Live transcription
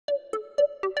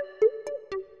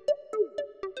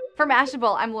For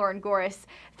Mashable, I'm Lauren Goris.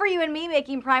 For you and me,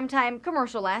 making primetime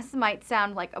commercial-less might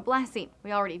sound like a blessing.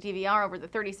 We already DVR over the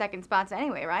 30-second spots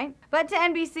anyway, right? But to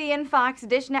NBC and Fox,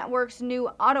 Dish Network's new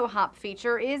AutoHop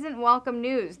feature isn't welcome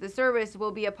news. The service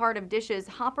will be a part of Dish's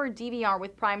Hopper DVR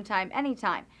with primetime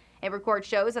anytime. It records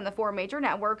shows on the 4 major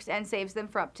networks and saves them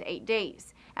for up to 8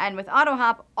 days. And with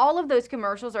AutoHop, all of those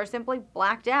commercials are simply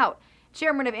blacked out.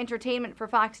 Chairman of Entertainment for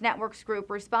Fox Networks Group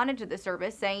responded to the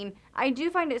service saying, "I do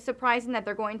find it surprising that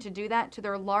they're going to do that to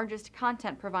their largest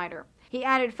content provider." He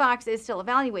added Fox is still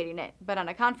evaluating it, but on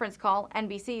a conference call,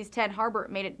 NBC's Ted Harbert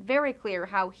made it very clear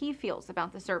how he feels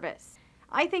about the service.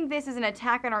 "I think this is an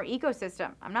attack on our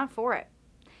ecosystem. I'm not for it."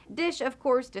 Dish, of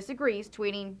course, disagrees,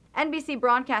 tweeting, "NBC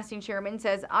Broadcasting Chairman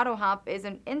says AutoHop is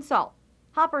an insult.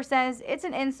 Hopper says it's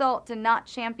an insult to not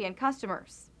champion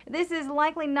customers." This is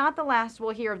likely not the last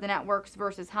we'll hear of the networks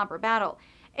versus Hopper battle.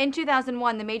 In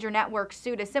 2001, the major networks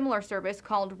sued a similar service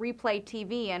called Replay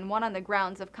TV and won on the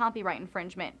grounds of copyright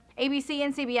infringement. ABC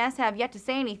and CBS have yet to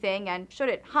say anything, and should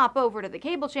it hop over to the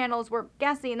cable channels, we're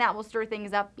guessing that will stir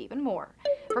things up even more.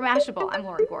 For Mashable, I'm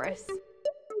Lauren Goris.